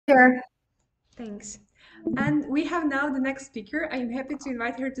Sure. Thanks. And we have now the next speaker. I'm happy to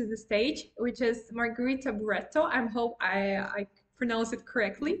invite her to the stage, which is Margarita Barreto. I hope I pronounce it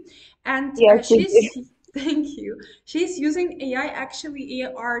correctly. And Yes, you did. thank you. She's using AI, actually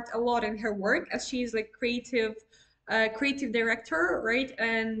AI art, a lot in her work, as she's like creative director, right?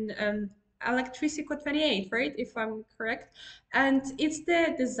 And Electricico 28, right? If I'm correct. And it's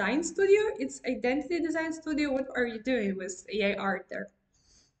the design studio. It's identity design studio. What are you doing with AI art there?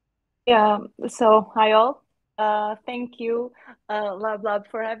 Yeah, so hi all. Thank you, Lab Lab,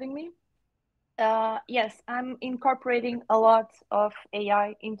 for having me. Yes, I'm incorporating a lot of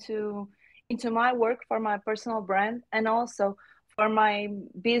AI into my work for my personal brand and also for my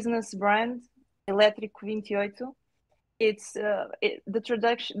business brand, Elétrico 28.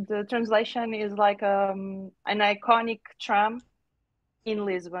 The translation is like an iconic tram in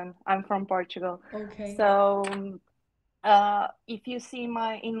Lisbon. I'm from Portugal, Okay. so if you see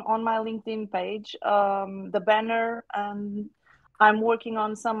on my LinkedIn page, the banner, and I'm working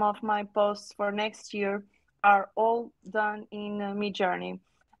on some of my posts for next year are all done in Midjourney.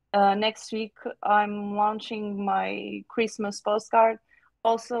 Next week, I'm launching my Christmas postcard,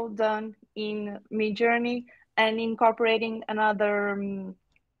 also done in Midjourney and incorporating another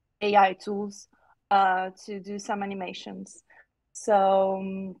AI tools to do some animations.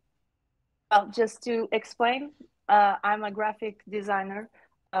 So, well, just to explain, I'm a graphic designer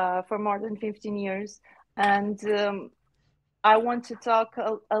for more than 15 years, and I want to talk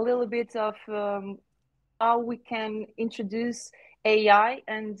a little bit of how we can introduce AI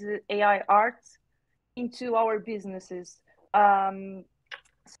and AI art into our businesses. Um,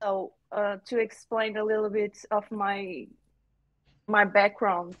 to explain a little bit of my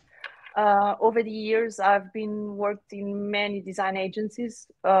background, over the years, I've been worked in many design agencies,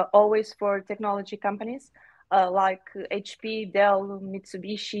 always for technology companies like HP, Dell,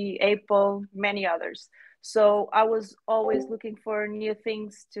 Mitsubishi, Apple, many others. So I was always looking for new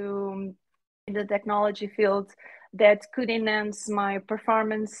things to in the technology field that could enhance my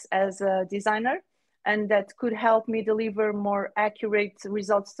performance as a designer and that could help me deliver more accurate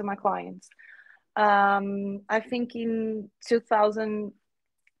results to my clients. I think in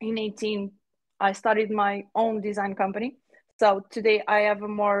 2018, I started my own design company. So today I have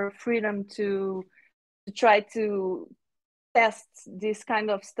more freedom to try to test this kind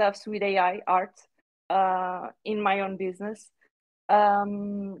of stuffs with AI art in my own business.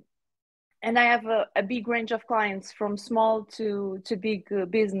 Um, and I have a big range of clients from small to big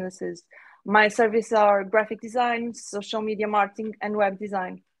businesses. My services are graphic design, social media marketing, and web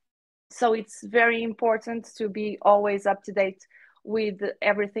design. So it's very important to be always up to date with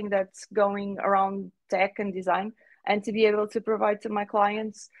everything that's going around tech and design, and to be able to provide to my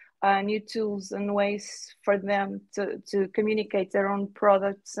clients new tools and ways for them to communicate their own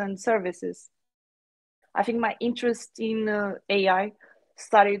products and services. I think my interest in AI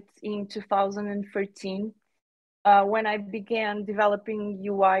started in 2013 when I began developing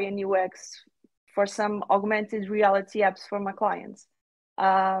UI and UX for some augmented reality apps for my clients,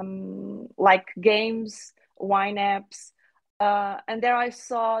 like games, wine apps. And there I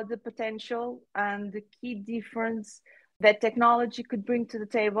saw the potential and the key difference that technology could bring to the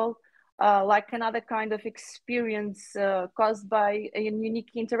table, like another kind of experience caused by a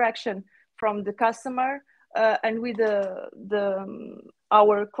unique interaction from the customer and with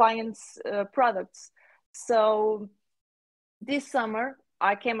our clients' products. So this summer,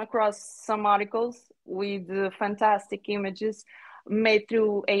 I came across some articles with fantastic images made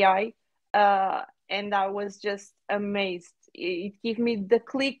through AI, and I was just amazed. It gave me the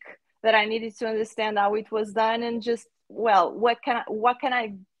click that I needed to understand how it was done, and just well, what can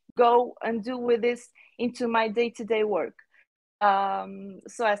I go and do with this into my day-to-day work?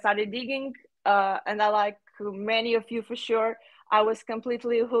 So I started digging, and I, like many of you for sure, I was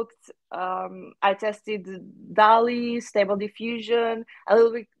completely hooked. I tested DALI, Stable Diffusion,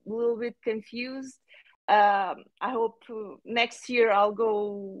 little bit confused. I hope next year I'll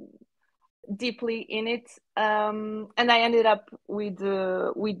go deeply in it, and I ended up with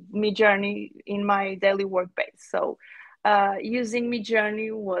Midjourney in my daily work base. So using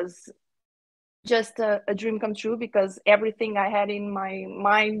Midjourney was just a dream come true, because everything I had in my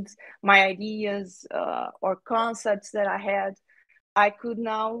mind, my ideas or concepts that I had, I could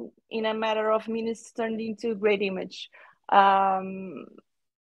now, in a matter of minutes, turn into a great image. Um,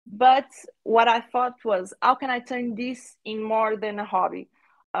 but what I thought was, how can I turn this in more than a hobby?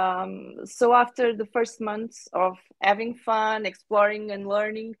 So after the first months of having fun, exploring, and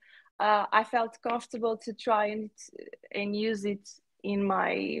learning, I felt comfortable to try and use it in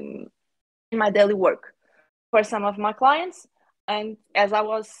my daily work for some of my clients. And as I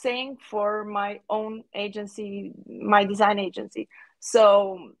was saying, for my own agency, my design agency.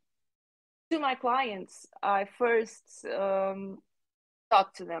 So to my clients, I first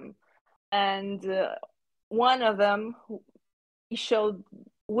talked to them, and one of them showed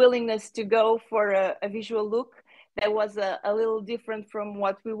willingness to go for a visual look that was a little different from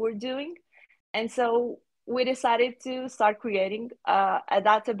what we were doing. And so we decided to start creating a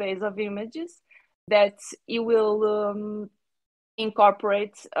database of images that you will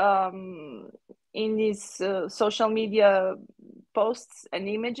incorporate in these social media posts and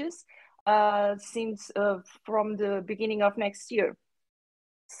images since from the beginning of next year.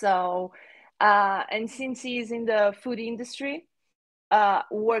 So, and since he's in the food industry,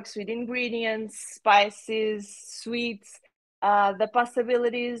 works with ingredients, spices, sweets, the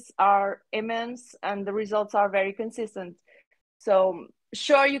possibilities are immense and the results are very consistent. So,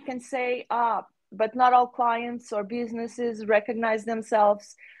 sure, you can say, but not all clients or businesses recognize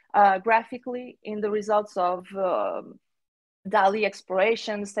themselves graphically in the results of DALI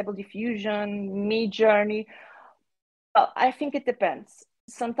exploration, stable diffusion, mid journey. I think it depends.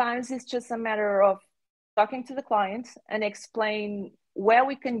 Sometimes it's just a matter of talking to the client and explain where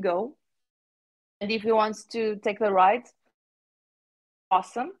we can go. And if he wants to take the ride,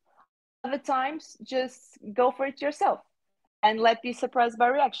 awesome. Other times, just go for it yourself and let be surprised by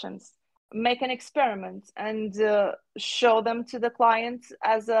reactions. Make an experiment and show them to the client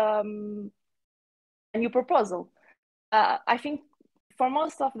as a new proposal. I think for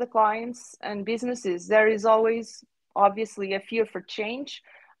most of the clients and businesses, there is always obviously a fear for change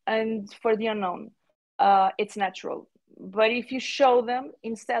and for the unknown. It's natural. But if you show them,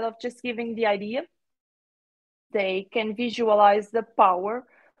 instead of just giving the idea, they can visualize the power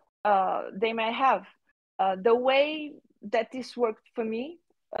they may have. The way that this worked for me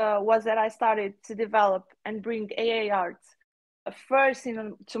was that I started to develop and bring AA art first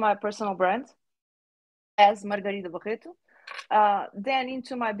into my personal brand as Margarida Barreto, then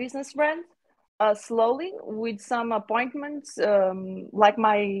into my business brand slowly with some appointments, like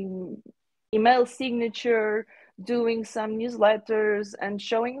my email signature, doing some newsletters and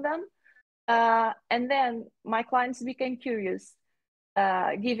showing them. And then my clients became curious,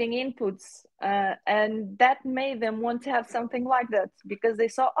 giving inputs, and that made them want to have something like that because they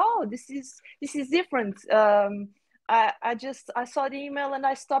saw, oh, this is different. I saw the email and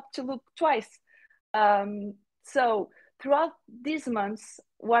I stopped to look twice. So throughout these months,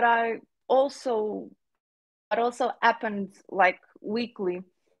 also what also happened like weekly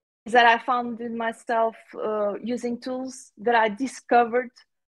is that I found in myself using tools that I discovered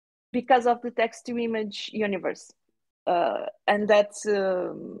because of the text to image universe. And that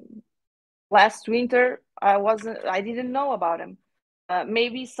last winter I didn't know about them.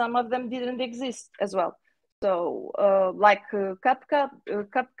 Maybe some of them didn't exist as well. So like CupCut,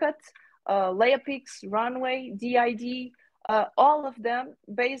 Layapix, Runway, DID, all of them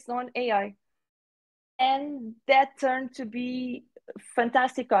based on AI. And that turned to be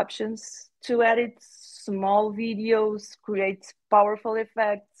fantastic options to edit small videos, create powerful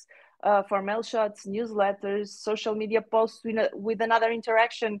effects for mail shots, newsletters, social media posts with another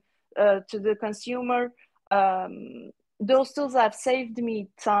interaction to the consumer. Those tools have saved me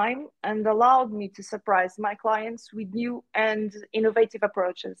time and allowed me to surprise my clients with new and innovative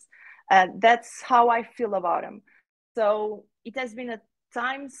approaches. That's how I feel about them. So it has been a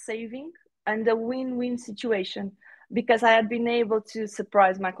time saving and a win-win situation because I had been able to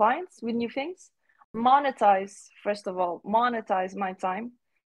surprise my clients with new things, monetize, first of all, monetize my time,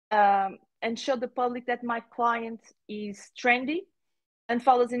 and show the public that my client is trendy and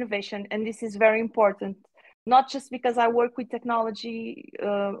follows innovation. And this is very important, not just because I work with technology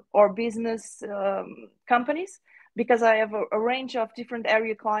or business companies, because I have a range of different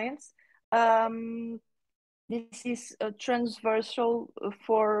area clients. This is transversal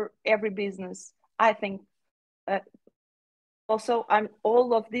for every business, I think. Also,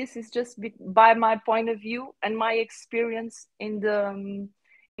 all of this is just by my point of view and my experience in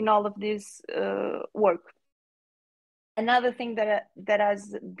all of this work. Another thing that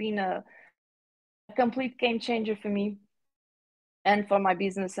has been a complete game changer for me and for my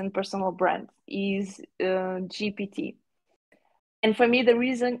business and personal brand is GPT. And for me, the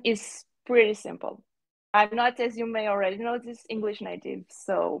reason is pretty simple. I'm not, as you may already notice, English native.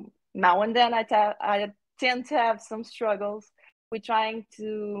 So now and then I tend to have some struggles with trying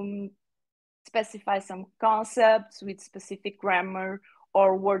to specify some concepts with specific grammar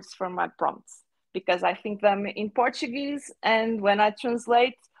or words for my prompts because I think them in Portuguese. And when I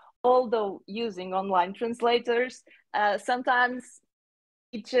translate, although using online translators, sometimes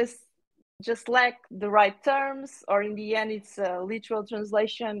it just just lack the right terms, or in the end it's a literal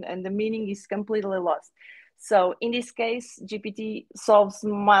translation and the meaning is completely lost. So in this case, GPT solves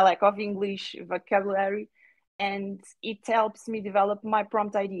my lack of English vocabulary, and it helps me develop my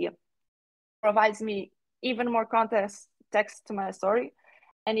prompt idea, provides me even more context text to my story,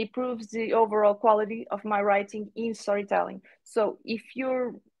 and improves the overall quality of my writing in storytelling. So if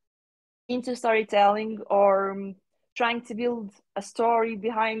you're into storytelling, or trying to build a story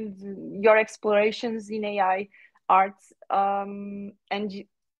behind your explorations in AI art, and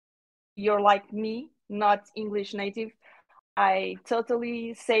you're like me, not English native, I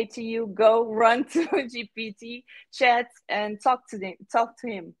totally say to you, go run to GPT, chat, and talk to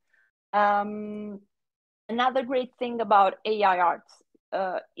him. Um, Another great thing about AI art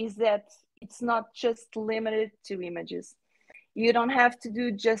is that it's not just limited to images. You don't have to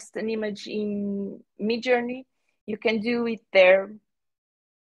do just an image in Midjourney. You can do it there,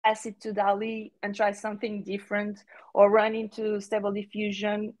 pass it to DALI and try something different, or run into Stable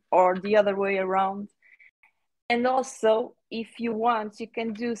Diffusion, or the other way around. And also, if you want, you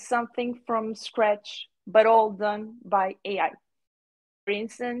can do something from scratch, but all done by AI. For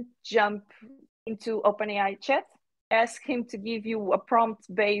instance, jump into OpenAI chat, ask him to give you a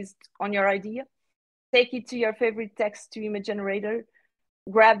prompt based on your idea, take it to your favorite text to image generator,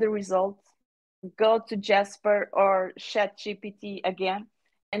 grab the result, go to Jasper or ChatGPT again,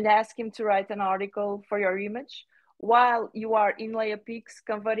 and ask him to write an article for your image while you are in LayerPix,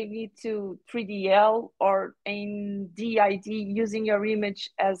 converting it to 3DL or in DID, using your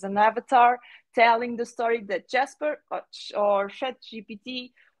image as an avatar, telling the story that Jasper or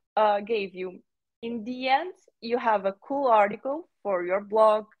ChatGPT gave you. In the end, you have a cool article for your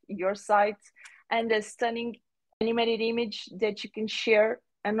blog, your site, and a stunning animated image that you can share,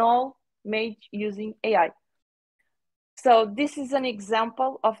 and all made using AI. So this is an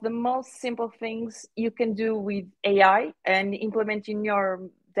example of the most simple things you can do with AI and implement in your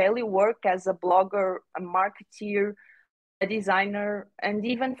daily work as a blogger, a marketeer, a designer, and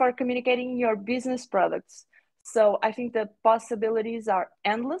even for communicating your business products. So I think the possibilities are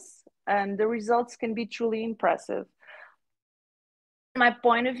endless and the results can be truly impressive. In my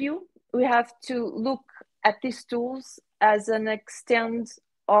point of view, we have to look at these tools as an extent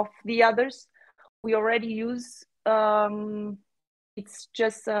of the others we already use. It's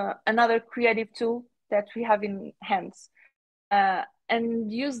just another creative tool that we have in hands,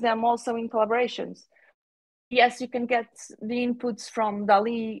 and use them also in collaborations. Yes, you can get the inputs from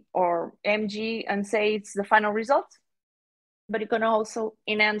DALI or MG and say it's the final result, but you can also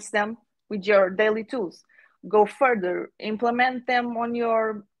enhance them with your daily tools. Go further, implement them on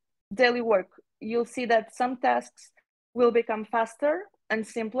your daily work. You'll see that some tasks will become faster and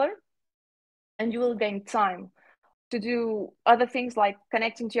simpler, and you will gain time to do other things like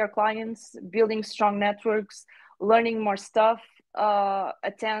connecting to your clients, building strong networks, learning more stuff,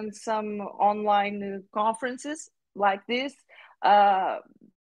 attend some online conferences like this. Uh,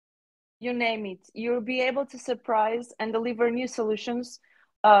 you name it, you'll be able to surprise and deliver new solutions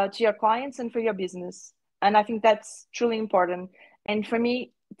to your clients and for your business. And I think that's truly important. And for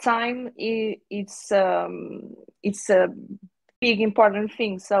me, time it's a big important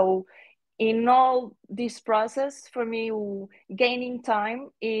thing. So in all this process, for me, gaining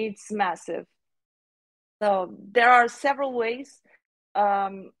time, it's massive. So there are several ways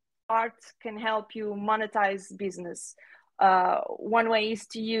art can help you monetize business. One way is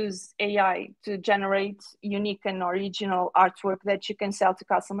to use AI to generate unique and original artwork that you can sell to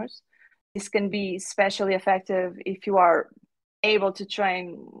customers. This can be especially effective if you are able to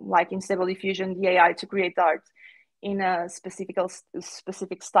train, like in Stable Diffusion, the AI to create art in a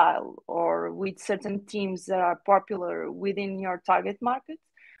specific style, or with certain themes that are popular within your target market.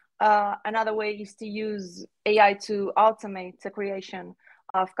 Another way is to use AI to automate the creation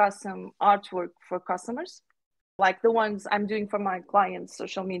of custom artwork for customers, like the ones I'm doing for my clients'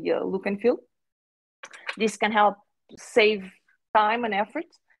 social media look and feel. This can help save time and effort,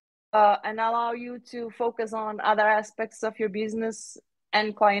 and allow you to focus on other aspects of your business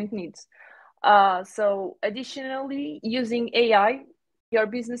and client needs. So additionally, using AI, your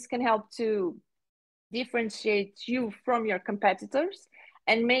business can help to differentiate you from your competitors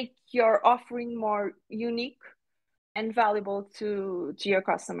and make your offering more unique and valuable to your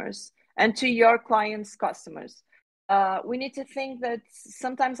customers and to your clients' customers. We need to think that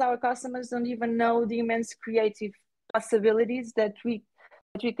sometimes our customers don't even know the immense creative possibilities that we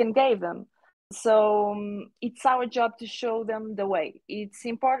can give them. So it's our job to show them the way. It's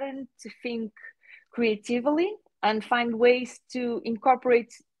important to think creatively and find ways to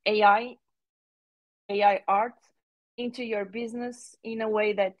incorporate AI art into your business in a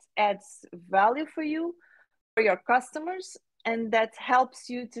way that adds value for you, for your customers, and that helps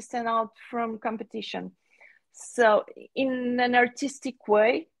you to stand out from competition. So in an artistic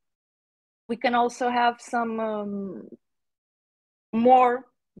way, we can also have some more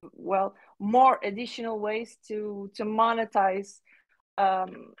additional ways to monetize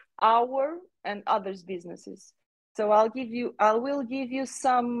our and others' businesses. So I will give you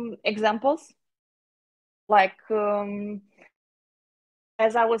some examples, like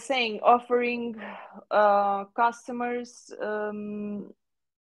as I was saying, offering customers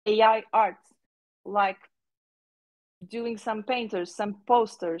AI art, like doing some painters, some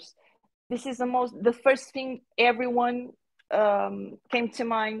posters. This is the first thing everyone came to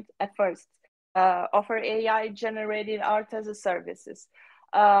mind at first. Offer AI generated art as a services.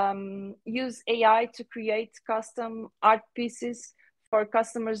 Use AI to create custom art pieces for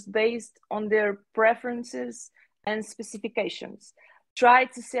customers based on their preferences and specifications. Try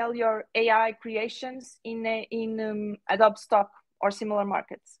to sell your AI creations in Adobe Stock or similar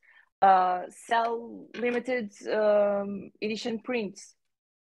markets. Sell limited edition prints.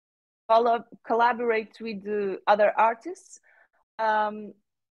 Collaborate with the other artists,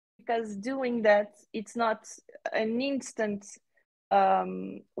 because doing that, it's not an instant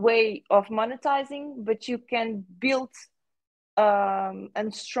way of monetizing, but you can build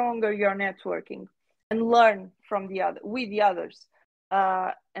and stronger your networking and learn from with the others.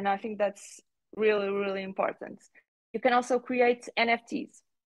 And I think that's really, really important. You can also create NFTs.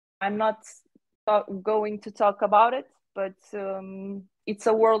 I'm not going to talk about it, but it's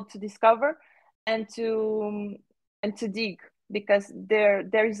a world to discover and to dig, because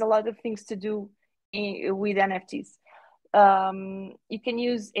there is a lot of things to do with NFTs. You can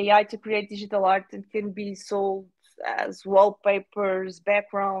use AI to create digital art that can be sold as wallpapers,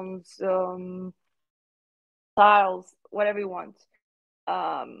 backgrounds, tiles, whatever you want.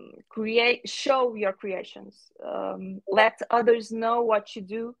 Show your creations. Let others know what you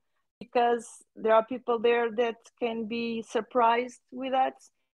do, because there are people there that can be surprised with that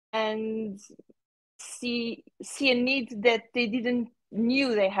and see a need that they didn't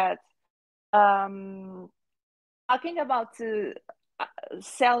knew they had. Talking about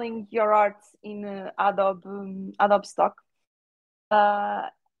selling your art in Adobe Stock.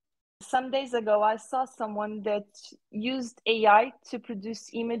 Some days ago, I saw someone that used AI to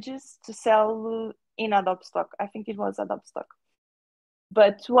produce images to sell in Adobe Stock. I think it was Adobe Stock.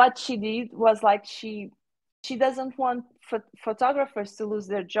 But what she did was like she doesn't want photographers to lose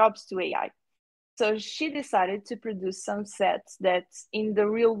their jobs to AI. So she decided to produce some sets that in the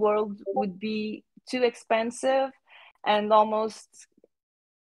real world would be too expensive and almost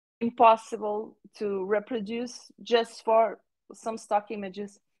impossible to reproduce just for some stock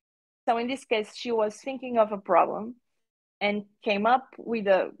images. So in this case, she was thinking of a problem and came up with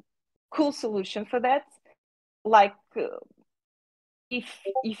a cool solution for that. Like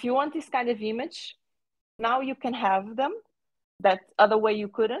if you want this kind of image, now you can have them. That other way you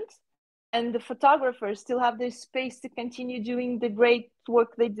couldn't. And the photographers still have their space to continue doing the great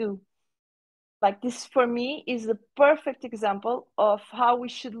work they do. Like this, for me, is the perfect example of how we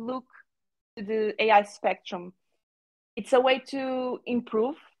should look to the AI spectrum. It's a way to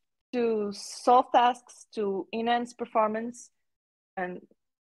improve, to solve tasks, to enhance performance, and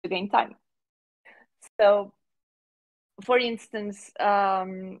to gain time. So, for instance,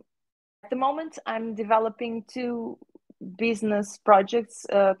 at the moment, I'm developing two business projects,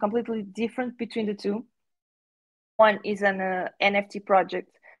 completely different between the two. One is an NFT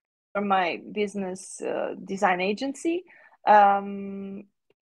project for my business design agency. It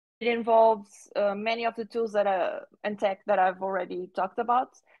involves many of the tools and tech that I've already talked about.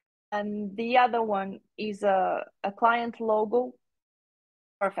 And the other one is a client logo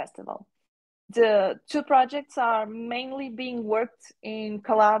for a festival. The two projects are mainly being worked in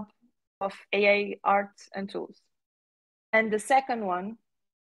collab of AI art and tools. And the second one,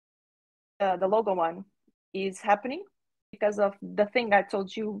 the logo one, is happening because of the thing I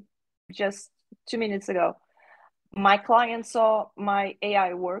told you just 2 minutes ago. My client saw my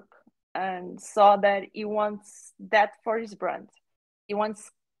AI work and saw that he wants that for his brand. He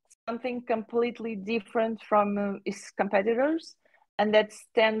wants something completely different from his competitors, and that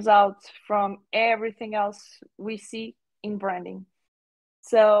stands out from everything else we see in branding.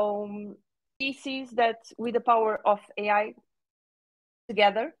 So he sees that with the power of AI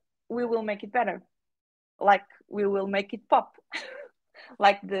together, we will make it better. Like we will make it pop,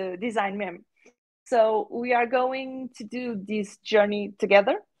 like the design meme. So we are going to do this journey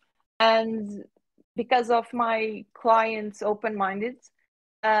together. And because of my clients open-minded,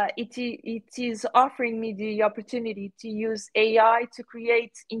 it is offering me the opportunity to use AI to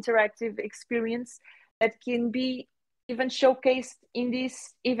create interactive experience that can be even showcased in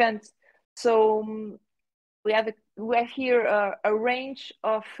this event. So we have here a range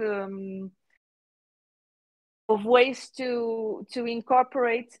of ways to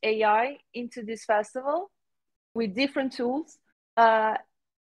incorporate AI into this festival with different tools, uh,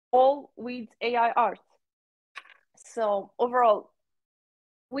 all with AI art. So overall,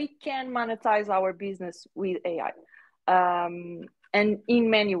 we can monetize our business with AI, and in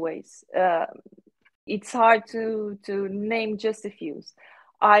many ways. It's hard to name just a few.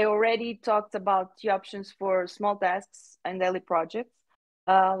 I already talked about the options for small tasks and daily projects,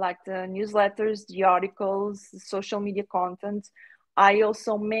 like the newsletters, the articles, the social media content. I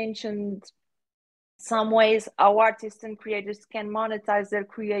also mentioned some ways our artists and creators can monetize their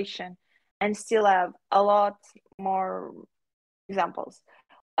creation and still have a lot more examples.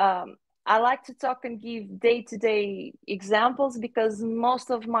 I like to talk and give day-to-day examples because most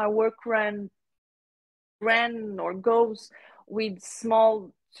of my work ran or goes with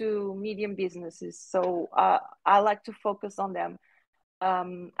small to medium businesses. So I like to focus on them.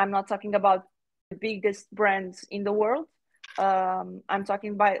 I'm not talking about the biggest brands in the world. I'm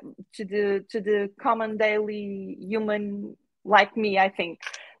talking about to the common daily human like me, I think.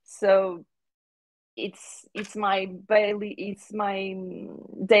 So it's my daily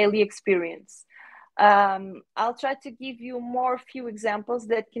experience. I'll try to give you more few examples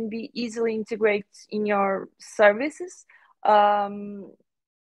that can be easily integrated in your services, and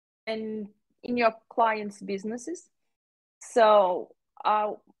in your clients' businesses. So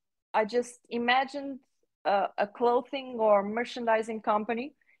I just imagined a clothing or merchandising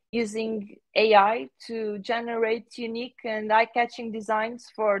company using AI to generate unique and eye-catching designs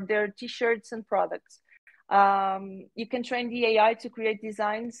for their t-shirts and products. You can train the AI to create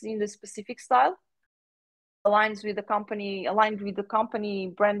designs in the specific style, aligned with the company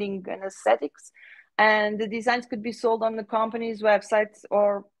branding and aesthetics, and the designs could be sold on the company's websites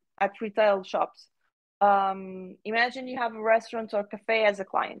or at retail shops. Imagine you have a restaurant or cafe as a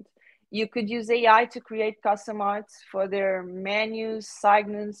client. You could use AI to create custom arts for their menus,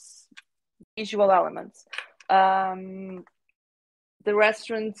 signage, visual elements. The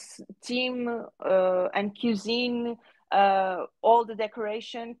restaurant's team and cuisine, all the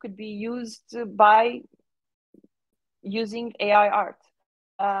decoration could be used by using AI art.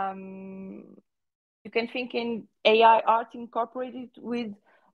 You can think in AI art incorporated with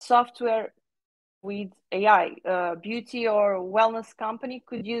software with AI. Beauty or wellness company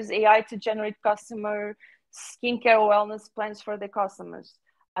could use AI to generate customer skincare or wellness plans for their customers.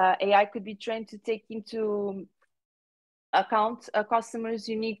 AI could be trained to take into account a customer's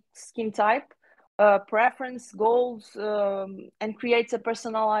unique skin type, preference, goals, and creates a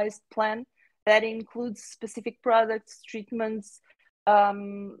personalized plan that includes specific products, treatments,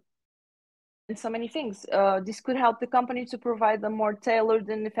 and so many things. This could help the company to provide a more tailored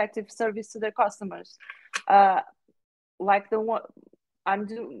and effective service to their customers. Like the one I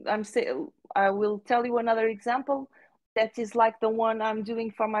will tell you another example that is like the one I'm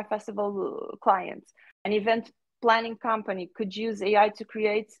doing for my festival clients. An event planning company could use AI to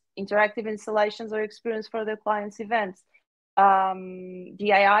create interactive installations or experience for their clients' events.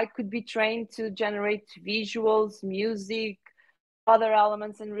 The AI could be trained to generate visuals, music, other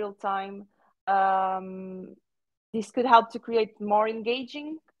elements in real time. This could help to create more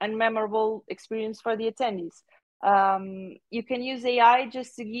engaging and memorable experience for the attendees. You can use AI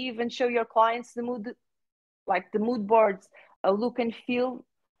just to give and show your clients the mood, like the mood boards, a look and feel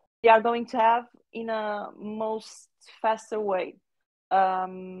they are going to have in a most faster way.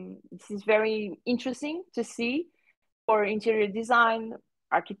 This is very interesting to see for interior design,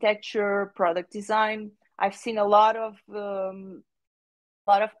 architecture, product design. I've seen a lot of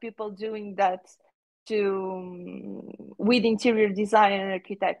people doing that with interior design and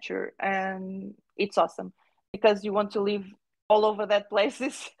architecture, and it's awesome because you want to live all over that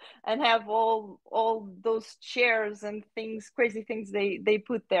places and have all those chairs and things, crazy things they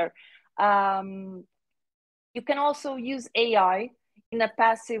put there. You can also use AI in a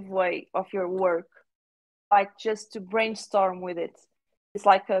passive way of your work, like just to brainstorm with it. It's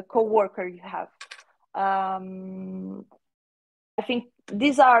like a co-worker you have. I think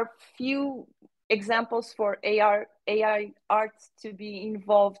these are few examples for AI art to be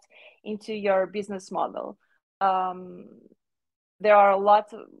involved into your business model. There are a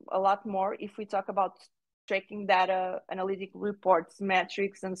lot more if we talk about tracking data, analytic reports,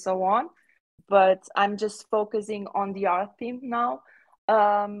 metrics, and so on. But I'm just focusing on the art theme now.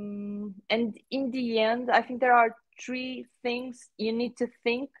 And in the end, I think there are three things you need to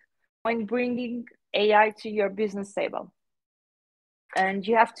think when bringing AI to your business table. And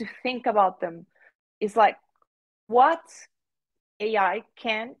you have to think about them. It's like what AI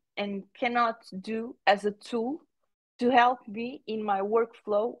can and cannot do as a tool to help me in my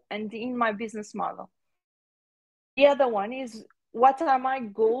workflow and in my business model. The other one is what are my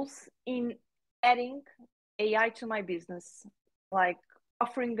goals in adding AI to my business? Like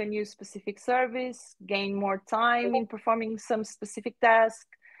offering a new specific service, gain more time in performing some specific task.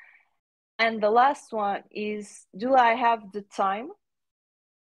 And the last one is do I have the time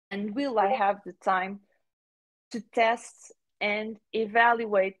and will I have the time to test and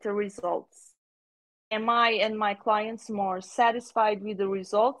evaluate the results? Am I and my clients more satisfied with the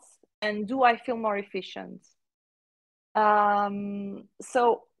results? And do I feel more efficient?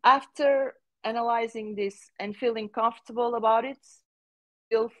 So after analyzing this and feeling comfortable about it,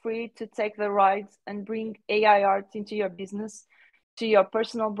 feel free to take the ride and bring AI art into your business, to your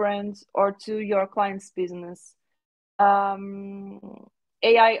personal brand, or to your client's business. Um,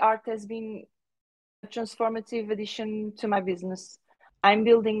 AI art has been a transformative addition to my business. I'm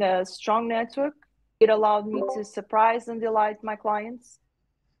building a strong network. It allowed me to surprise and delight my clients,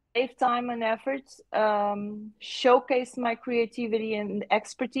 save time and effort, showcase my creativity and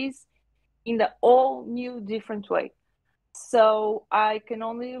expertise in the all new different way. So I can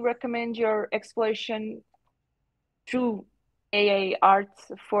only recommend your exploration through AA art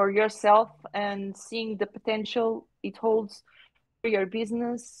for yourself and seeing the potential it holds for your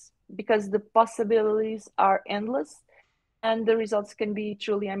business because the possibilities are endless and the results can be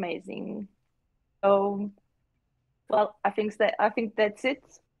truly amazing. So, well, I think that's it.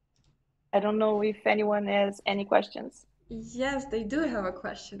 I don't know if anyone has any questions. Yes, they do have a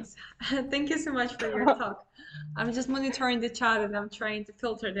questions. Thank you so much for your talk. I'm just monitoring the chat and I'm trying to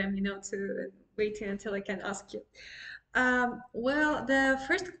filter them, to waiting until I can ask you. Well, the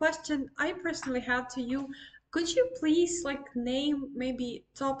first question I personally have to you, could you please like name maybe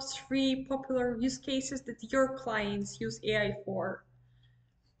top three popular use cases that your clients use AI for?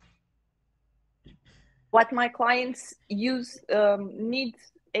 What my clients use need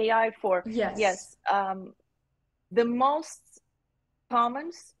AI for? Yes. Yes, the most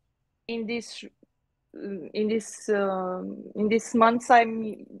common in this in this months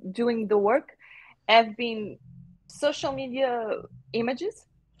I'm doing the work have been social media images.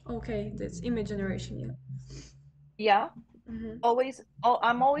 Okay, that's image generation, yeah. Yeah, Hmm. always. Oh,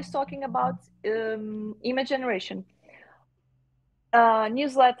 I'm always talking about image generation.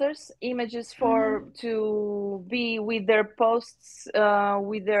 Newsletters, images for Hmm. to be with their posts,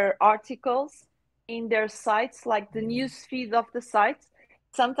 with their articles in their sites, like the news feed of the site.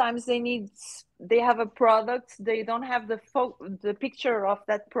 Sometimes they have a product, they don't have the picture of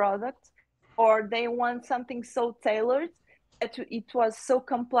that product, or they want something so tailored that it was so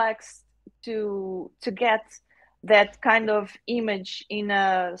complex to get that kind of image in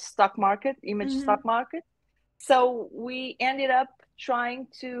a image stock Hmm. market. So we ended up trying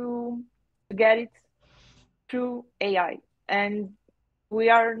to get it through AI, and we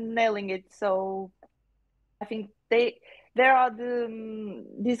are nailing it. So I think there are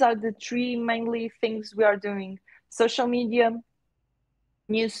these are the three mainly things we are doing: social media,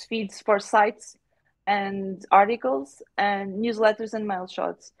 news feeds for sites and articles, and newsletters and mail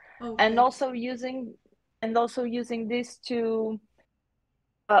shots, and Okay. also using this to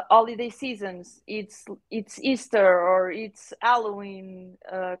holiday seasons. It's Easter or it's Halloween,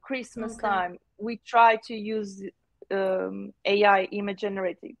 Christmas Okay. time. We try to use AI image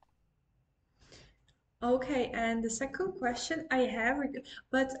generated. Okay, and the second question I have,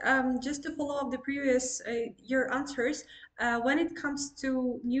 but just to follow up the previous your answers, when it comes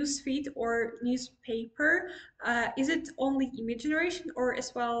to newsfeed or newspaper, is it only image generation or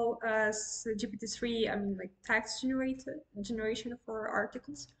as well as GPT-3? I mean, like text generation for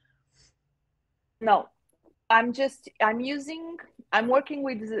articles? No, I'm working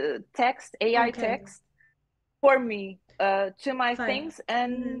with text AI Okay, text for me to my fine. things Mm-hmm.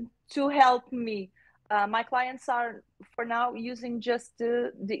 and to help me. My clients are for now using just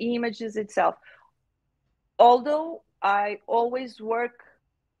the images itself. Although I always work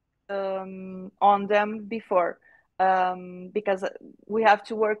on them before because we have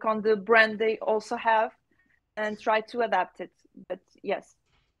to work on the brand they also have and try to adapt it. But yes,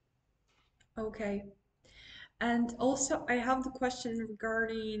 Okay. And also, I have the question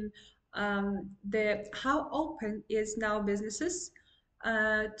regarding the how open is now businesses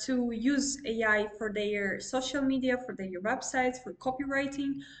to use AI for their social media, for their websites, for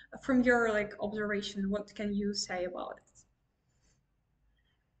copywriting. From your like observation, what can you say about it?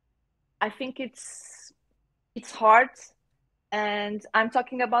 I think it's hard, and I'm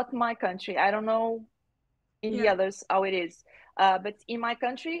talking about my country. I don't know in the Yeah. others how it is, but in my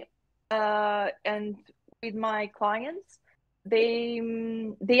country, and with my clients,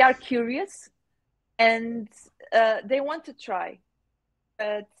 they are curious, and they want to try.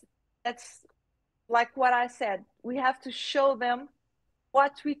 But that's like what I said. We have to show them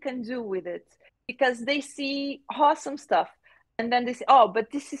what we can do with it, because they see awesome stuff and then they say, oh, but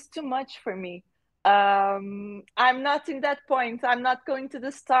this is too much for me. I'm not in that point. I'm not going to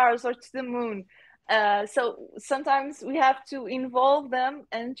the stars or to the moon. So sometimes we have to involve them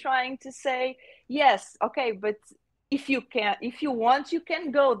and trying to say, yes, okay, but if you want, you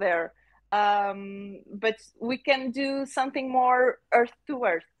can go there. But we can do something more earth to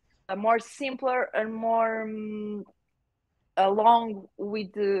earth, more simpler and more along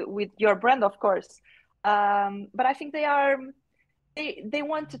with your brand, of course. But I think they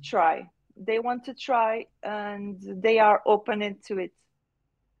want to try. They want to try, and they are open into it.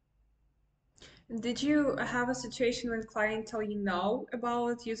 Did you have a situation when client tell you no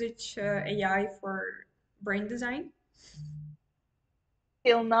about usage AI for brain design?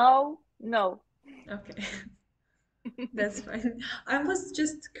 Till now, no. Okay, that's fine. I was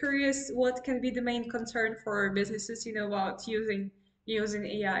just curious what can be the main concern for businesses, about using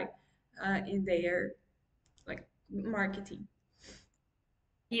AI in their like marketing.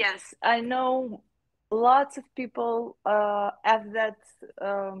 Yes, I know lots of people have that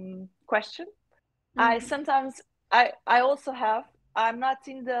question. I Mm-hmm. sometimes I also have. I'm not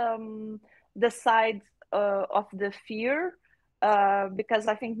in the side of the fear, because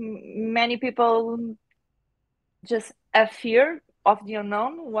I think many people just a fear of the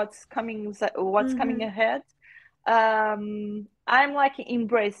unknown, what's coming Mm-hmm. ahead. I'm like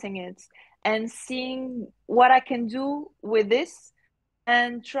embracing it and seeing what I can do with this,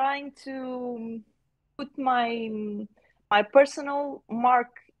 and trying to put my personal mark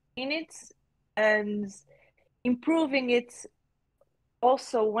in it, and improving it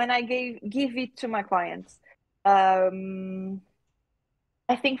also when I give it to my clients. um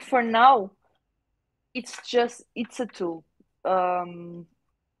I think for now it's a tool. um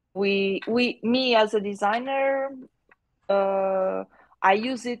we me as a designer, uh I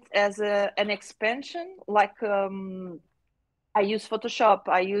use it as an expansion, like I use Photoshop,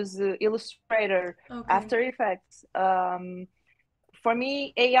 I use Illustrator, Okay. After Effects. For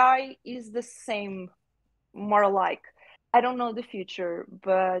me, AI is the same, more alike. I don't know the future,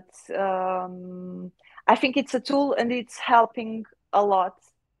 but I think it's a tool and it's helping a lot,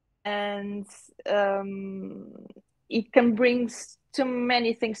 and um, it can bring too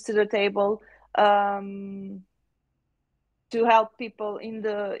many things to the table, um, to help people in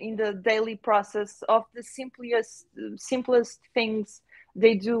the daily process of the simplest things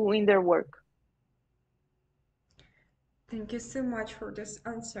they do in their work. Thank you so much for this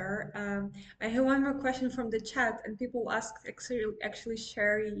answer. I have one more question from the chat, and people ask actually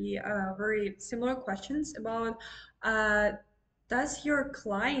Sherry very similar questions about uh, does your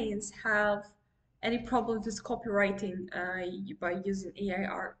clients have any problems with copywriting by using AI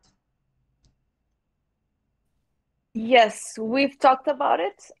art? Yes, we've talked about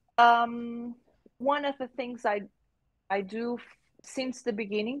it. One of the things I do since the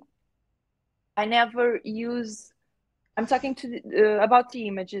beginning, I never use. I'm talking about the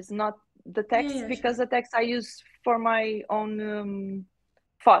images, not the Yeah, text, yeah, because sure. the text I use for my own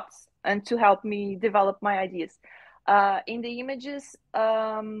thoughts and to help me develop my ideas. In the images,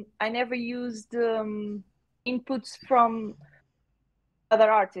 I never used inputs from other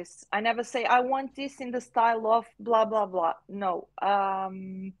artists. I never say I want this in the style of blah blah blah. No,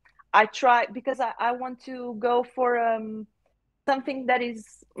 I try because I want to go for something that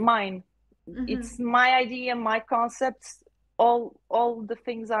is mine. Mm-hmm. It's my idea, my concepts. All the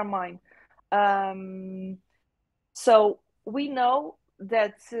things are mine. Um, so we know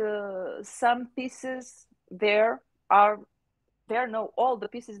that some pieces there are there. No, all the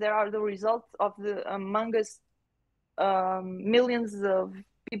pieces there are the result of the among us millions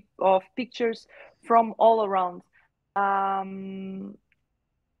of pictures from all around. Um,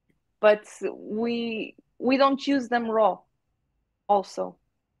 but we don't use them raw. Also,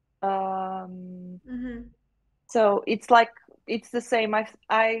 Mm-hmm. so it's like it's the same.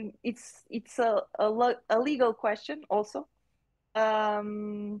 It's a legal question also.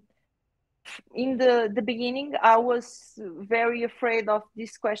 Um, in the beginning, I was very afraid of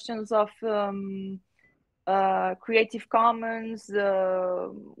these questions of Creative Commons,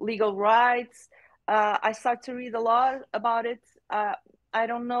 legal rights. I start to read a lot about it. I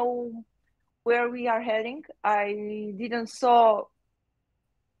don't know where we are heading. I didn't saw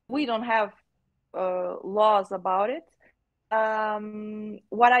we don't have laws about it.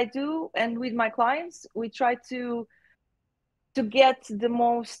 What I do, and with my clients, we try to get the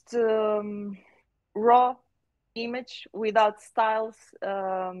most raw image without styles,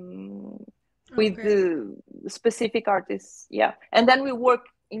 with Okay. the specific artists. Yeah, and then we work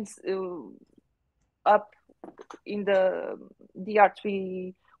in up in the art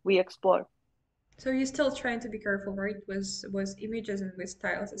we explore. So you're still trying to be careful, right? With images and with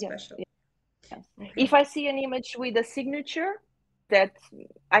styles Yes, especially. yes, yes. Okay. If I see an image with a signature that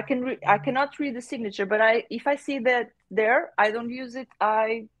I cannot read the signature, but I if I see that there, I don't use it.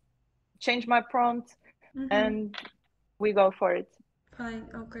 I change my prompt Mm-hmm. and we go for it. Fine.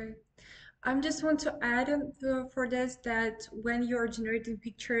 Okay. I just want to add on for this that when you're generating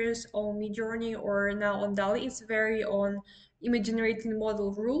pictures on Midjourney or now on DALL-E, it's very on image generating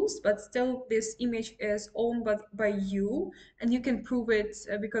model rules, but still this image is owned by you, and you can prove it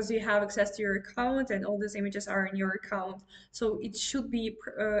because you have access to your account and all these images are in your account. So it should be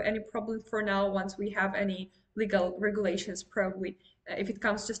any problem for now once we have any legal regulations, probably, if it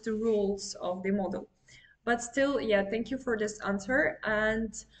comes just to rules of the model. But still, yeah, thank you for this answer.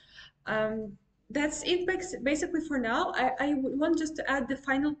 And um, that's it basically for now. I would want just to add the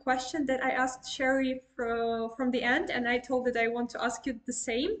final question that I asked Sherry from the end, and I told that I want to ask you the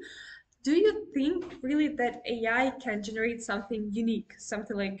same. Do you think really that AI can generate something unique,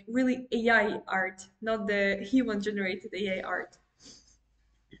 something like really AI art, not the human generated AI art?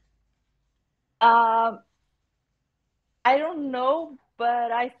 Um, I don't know,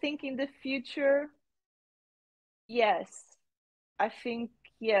 but I think in the future, yes. I think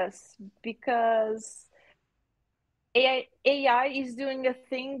yes, because AI is doing a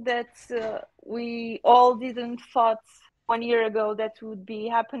thing that we all didn't thought 1 year ago that would be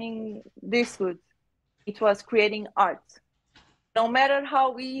happening this good. It was creating art. No matter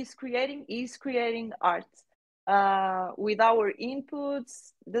how he's creating art. With our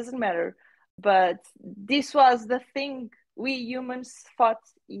inputs, doesn't matter. But this was the thing we humans thought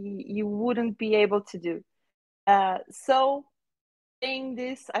you wouldn't be able to do. So saying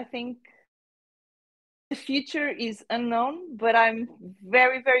this, I think the future is unknown, but I'm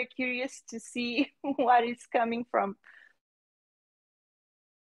very, very curious to see what is coming from.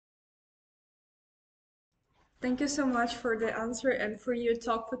 Thank you so much for the answer and for your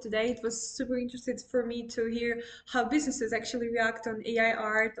talk for today. It was super interesting for me to hear how businesses actually react on AI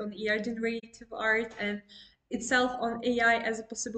art, on AI generative art, and itself on AI as a possibility